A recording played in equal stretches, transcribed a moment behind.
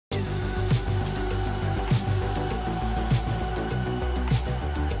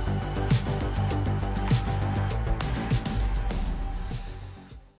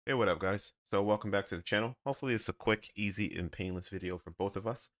Hey, what up, guys? So welcome back to the channel. Hopefully it's a quick, easy, and painless video for both of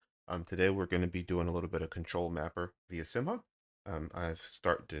us. Today we're going to be doing a little bit of control mapper via SIMHUB. I've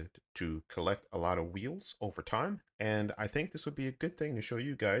started to collect a lot of wheels over time, and I think this would be a good thing to show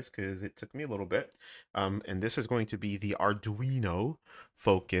you guys because it took me a little bit. And this is going to be the Arduino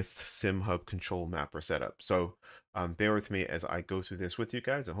focused SIMHUB control mapper setup. So bear with me as I go through this with you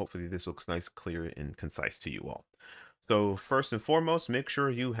guys, and hopefully this looks nice, clear, and concise to you all. So first and foremost, make sure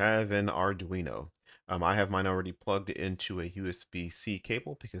you have an Arduino. I have mine already plugged into a USB-C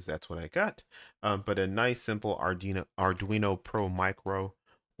cable because that's what I got. But a nice simple Arduino Pro Micro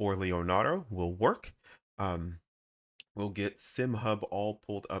or Leonardo will work. We'll get SimHub all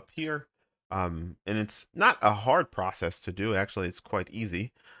pulled up here. And it's not a hard process to do. Actually, it's quite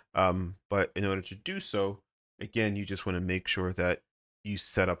easy. But in order to do so, again, you just want to make sure that you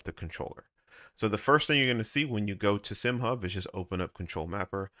set up the controller. So the first thing you're going to see when you go to SimHub is just open up Control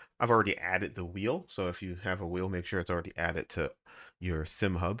Mapper. I've already added the wheel. So if you have a wheel, make sure it's already added to your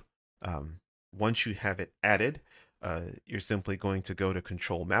SimHub. Once you have it added, you're simply going to go to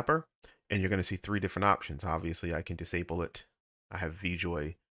Control Mapper and you're going to see three different options. Obviously, I can disable it. I have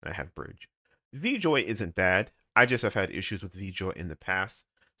VJoy and I have Bridge. VJoy isn't bad. I just have had issues with VJoy in the past.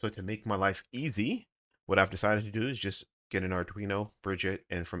 So to make my life easy, what I've decided to do is just get an Arduino, bridge it,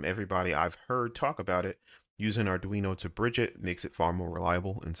 and from everybody I've heard talk about it, using Arduino to bridge it makes it far more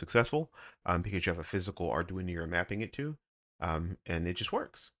reliable and successful because you have a physical Arduino you're mapping it to, and it just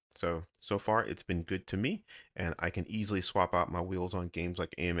works. So far it's been good to me, and I can easily swap out my wheels on games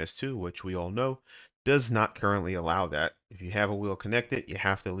like AMS2, which we all know does not currently allow that. If you have a wheel connected, you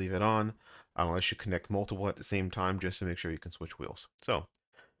have to leave it on unless you connect multiple at the same time just to make sure you can switch wheels. So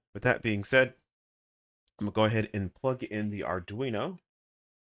with that being said, I'm gonna go ahead and plug in the Arduino.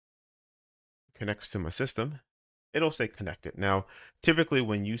 Connects to my system. It'll say connected. Now, typically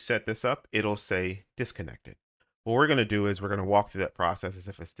when you set this up, it'll say disconnected. What we're gonna do is we're gonna walk through that process as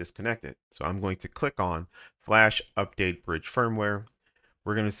if it's disconnected. So I'm going to click on Flash Update Bridge Firmware.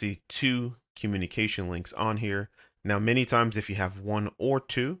 We're gonna see two communication links on here. Now, many times if you have one or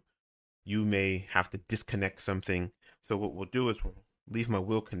two, you may have to disconnect something. So what we'll do is we'll leave my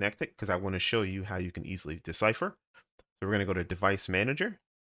wheel connected because I want to show you how you can easily decipher. So we're going to go to Device Manager.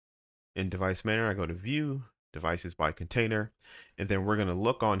 In Device Manager, I go to View, Devices by Container, and then we're going to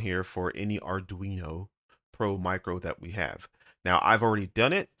look on here for any Arduino Pro Micro that we have. Now, I've already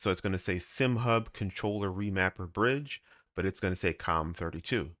done it, so it's going to say SimHub Controller Remapper Bridge, but it's going to say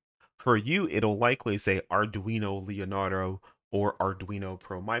COM32. For you, it'll likely say Arduino Leonardo or Arduino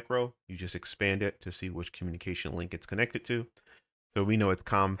Pro Micro. You just expand it to see which communication link it's connected to. So we know it's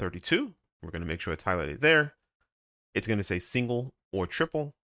COM32. We're going to make sure it's highlighted there. It's going to say single or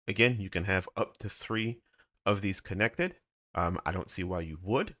triple. Again, you can have up to 3 of these connected. I don't see why you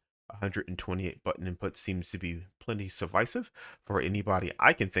would. 128 button input seems to be plenty sufficient for anybody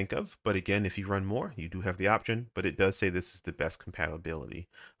I can think of. But again, if you run more, you do have the option. But it does say this is the best compatibility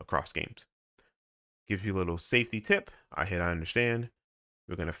across games. Give you a little safety tip. I understand.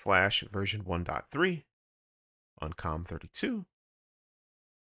 We're going to flash version 1.3 on COM32.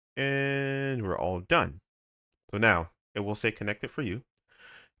 And we're all done. So now it will say connected for you.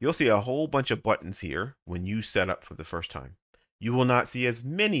 You'll see a whole bunch of buttons here when you set up for the first time. You will not see as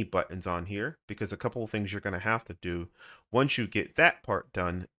many buttons on here because a couple of things you're going to have to do once you get that part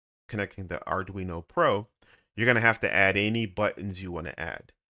done, connecting the Arduino Pro, you're going to have to add any buttons you want to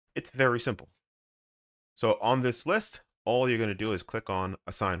add. It's very simple. So on this list, all you're going to do is click on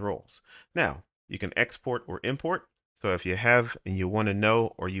Assign Roles. Now, you can export or import. So if you have and you want to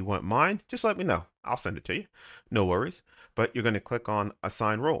know or you want mine, just let me know. I'll send it to you. No worries. But you're going to click on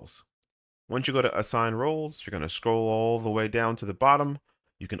Assign Roles. Once you go to Assign Roles, you're going to scroll all the way down to the bottom.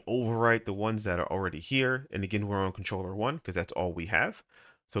 You can overwrite the ones that are already here. And again, we're on controller 1 because that's all we have.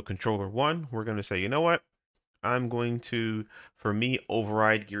 So controller 1, we're going to say, you know what? I'm going to, for me,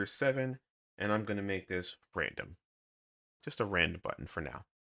 override gear 7. And I'm going to make this random. Just a random button for now.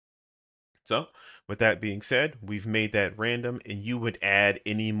 So with that being said, we've made that random and you would add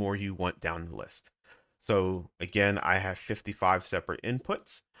any more you want down the list. So again, I have 55 separate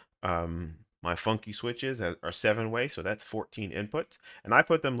inputs. My funky switches are 7-way, so that's 14 inputs. And I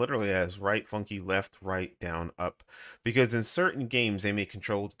put them literally as right, funky, left, right, down, up. Because in certain games, they may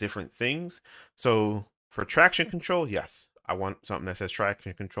control different things. So for traction control, yes, I want something that says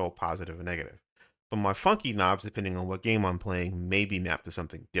traction control, positive and negative. But my funky knobs, depending on what game I'm playing, may be mapped to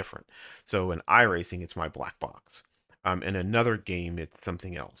something different. So in iRacing, it's my black box. In another game, it's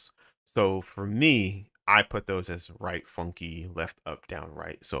something else. So for me, I put those as right, funky, left, up, down,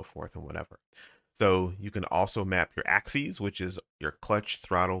 right, so forth, and whatever. So you can also map your axes, which is your clutch,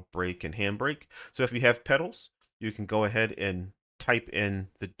 throttle, brake, and handbrake. So if you have pedals, you can go ahead and type in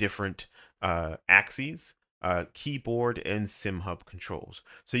the different axes, keyboard, and SIMHUB controls.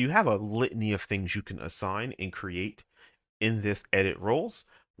 So you have a litany of things you can assign and create in this edit roles.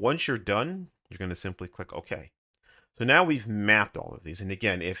 Once you're done, you're going to simply click OK. So now we've mapped all of these. And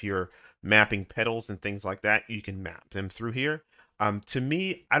again, if you're mapping pedals and things like that, you can map them through here. To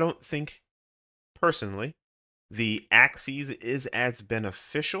me, I don't think personally the axes is as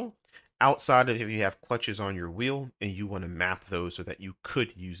beneficial outside of if you have clutches on your wheel and you want to map those so that you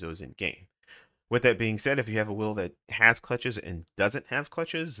could use those in game. With that being said, if you have a wheel that has clutches and doesn't have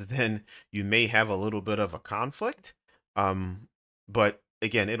clutches, then you may have a little bit of a conflict. But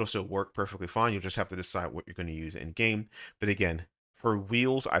again, it'll still work perfectly fine. You'll just have to decide what you're going to use in game. But again, for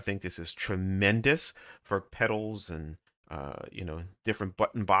wheels, I think this is tremendous. For pedals and different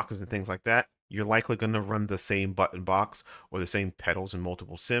button boxes and things like that, you're likely going to run the same button box or the same pedals in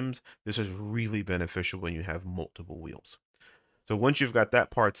multiple sims. This is really beneficial when you have multiple wheels. So once you've got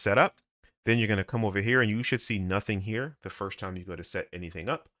that part set up, then you're going to come over here and you should see nothing here the first time you go to set anything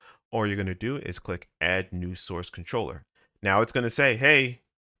up. All you're going to do is click Add New Source Controller. Now it's going to say, hey,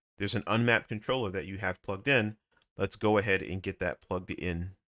 there's an unmapped controller that you have plugged in. Let's go ahead and get that plugged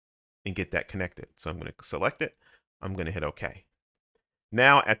in and get that connected. So I'm going to select it. I'm going to hit OK.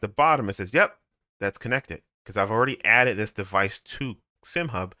 Now at the bottom, it says, yep, that's connected because I've already added this device to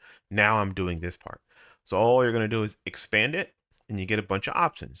SIMHUB. Now I'm doing this part. So all you're going to do is expand it and you get a bunch of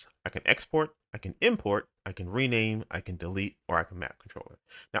options. I can export, I can import, I can rename, I can delete, or I can map controller.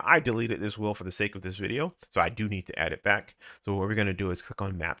 Now I deleted this wheel for the sake of this video, so I do need to add it back. So what we're going to do is click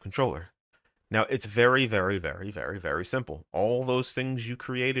on map controller. Now it's very, very, very, very, very simple. All those things you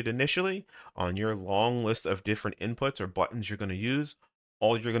created initially on your long list of different inputs or buttons you're going to use,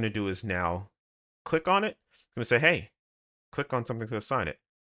 all you're going to do is now click on it. I'm going to say, hey, click on something to assign it.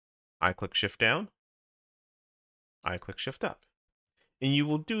 I click shift down. I click shift up. And you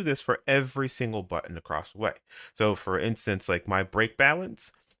will do this for every single button across the way. So for instance, like my brake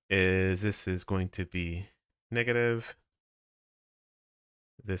balance this is going to be negative.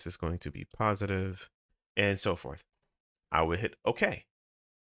 This is going to be positive and so forth. I would hit OK.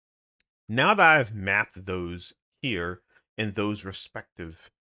 Now that I've mapped those here in those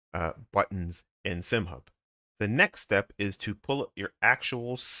respective buttons in SIMHUB, the next step is to pull up your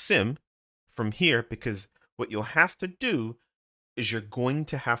actual sim from here, because what you'll have to do is you're going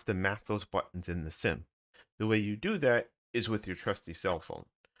to have to map those buttons in the sim. The way you do that is with your trusty cell phone.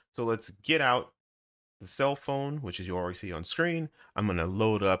 So let's get out the cell phone, which is you already see on screen. I'm going to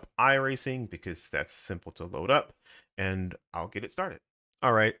load up iRacing because that's simple to load up, and I'll get it started.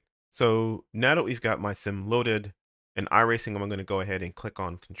 All right, so now that we've got my sim loaded and iRacing, I'm going to go ahead and click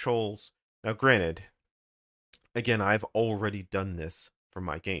on controls. Now granted, again, I've already done this for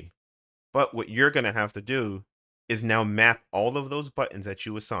my game, but what you're going to have to do is now map all of those buttons that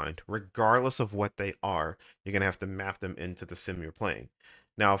you assigned, regardless of what they are. You're going to have to map them into the sim you're playing.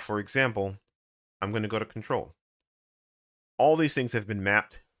 Now, for example, I'm going to go to control. All these things have been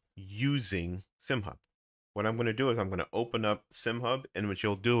mapped using SIMHUB. What I'm going to do is I'm going to open up SIMHUB, and what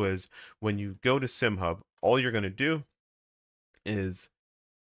you'll do is when you go to SIMHUB, all you're going to do is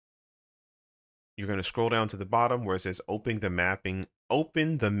you're going to scroll down to the bottom where it says open the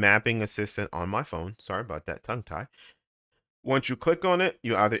mapping assistant on my phone. Sorry about that tongue tie. Once you click on it,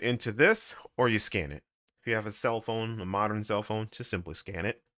 you either enter this or you scan it. If you have a cell phone, a modern cell phone, just simply scan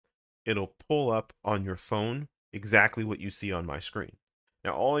it. It'll pull up on your phone exactly what you see on my screen.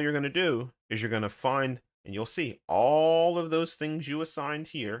 Now, all you're going to do is you're going to find, and you'll see all of those things you assigned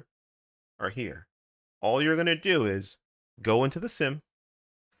here are here. All you're going to do is go into the sim,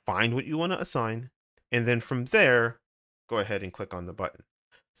 find what you want to assign, and then from there, go ahead and click on the button.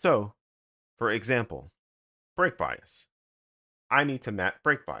 So, for example, brake bias. I need to map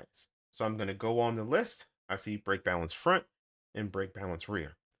brake bias. So I'm going to go on the list. I see brake balance front and brake balance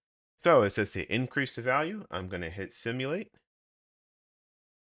rear. So it says to increase the value, I'm going to hit simulate.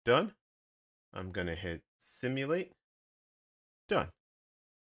 Done. I'm going to hit simulate. Done.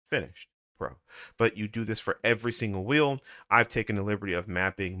 Finished. Pro. But you do this for every single wheel. I've taken the liberty of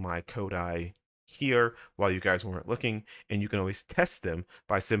mapping my Kodai here while you guys weren't looking, and you can always test them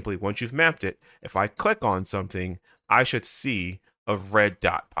by simply, once you've mapped it, if I click on something, I should see a red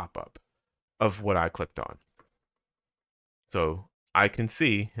dot pop up of what I clicked on. So I can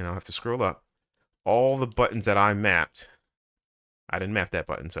see, and I'll have to scroll up, all the buttons that I mapped. I didn't map that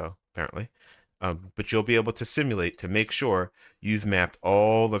button, so apparently. But you'll be able to simulate to make sure you've mapped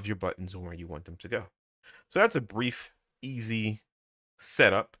all of your buttons and where you want them to go. So that's a brief, easy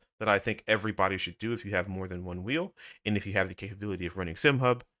setup that I think everybody should do if you have more than one wheel, and if you have the capability of running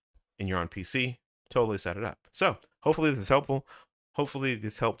SIMHUB and you're on PC, totally set it up. So hopefully this is helpful. Hopefully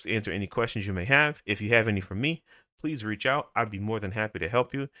this helps answer any questions you may have. If you have any from me, please reach out. I'd be more than happy to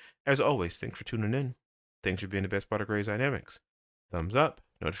help you. As always, thanks for tuning in. Thanks for being the best part of Grayze Dynamics. Thumbs up,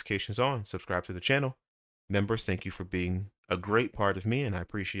 notifications on, subscribe to the channel. Members, thank you for being a great part of me, and I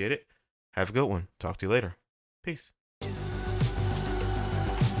appreciate it. Have a good one. Talk to you later. Peace.